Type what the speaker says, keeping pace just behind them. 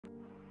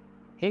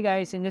Hey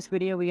guys, in this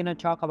video we're gonna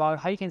talk about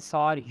how you can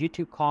sort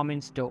YouTube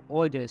comments to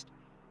oldest.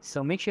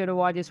 So make sure to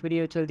watch this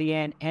video till the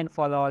end and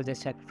follow all the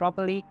steps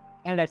properly,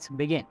 and let's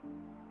begin.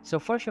 So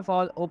first of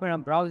all, open a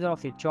browser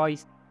of your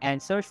choice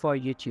and search for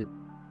YouTube.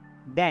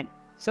 Then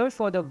search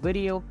for the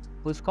video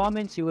whose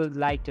comments you would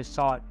like to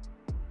sort.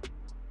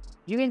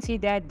 You can see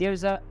that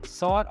there's a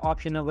sort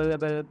option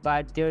available,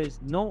 but there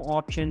is no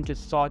option to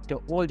sort to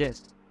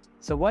oldest.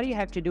 So what you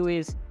have to do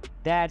is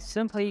that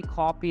simply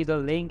copy the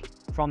link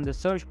from the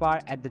search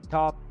bar at the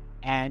top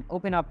and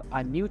open up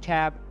a new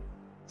tab.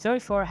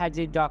 Search for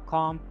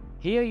headset.com.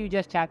 Here you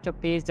just have to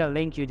paste the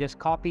link you just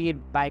copied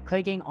by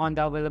clicking on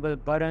the available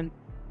button.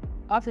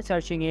 After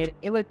searching it,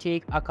 it will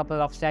take a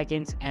couple of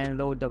seconds and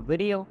load the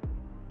video.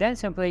 Then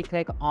simply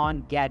click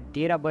on Get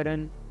Data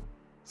button.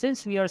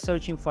 Since we are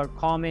searching for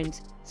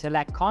comments,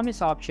 select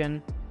Comments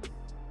option.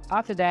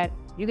 After that,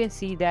 you can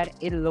see that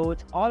it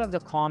loads all of the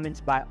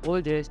comments by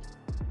oldest.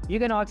 You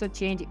can also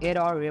change it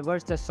or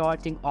reverse the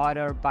sorting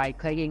order by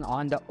clicking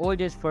on the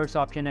oldest first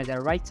option at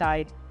the right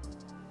side.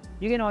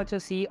 You can also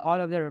see all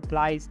of the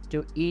replies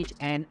to each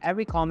and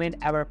every comment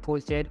ever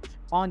posted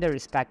on the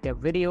respective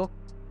video.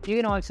 You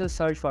can also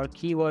search for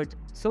keywords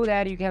so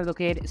that you can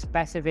locate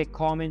specific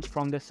comments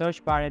from the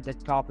search bar at the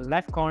top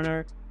left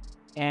corner.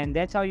 And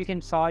that's how you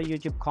can sort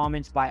YouTube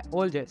comments by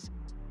oldest.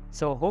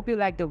 So hope you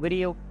liked the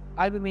video.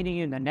 I'll be meeting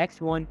you in the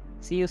next one.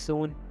 See you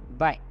soon.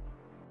 Bye.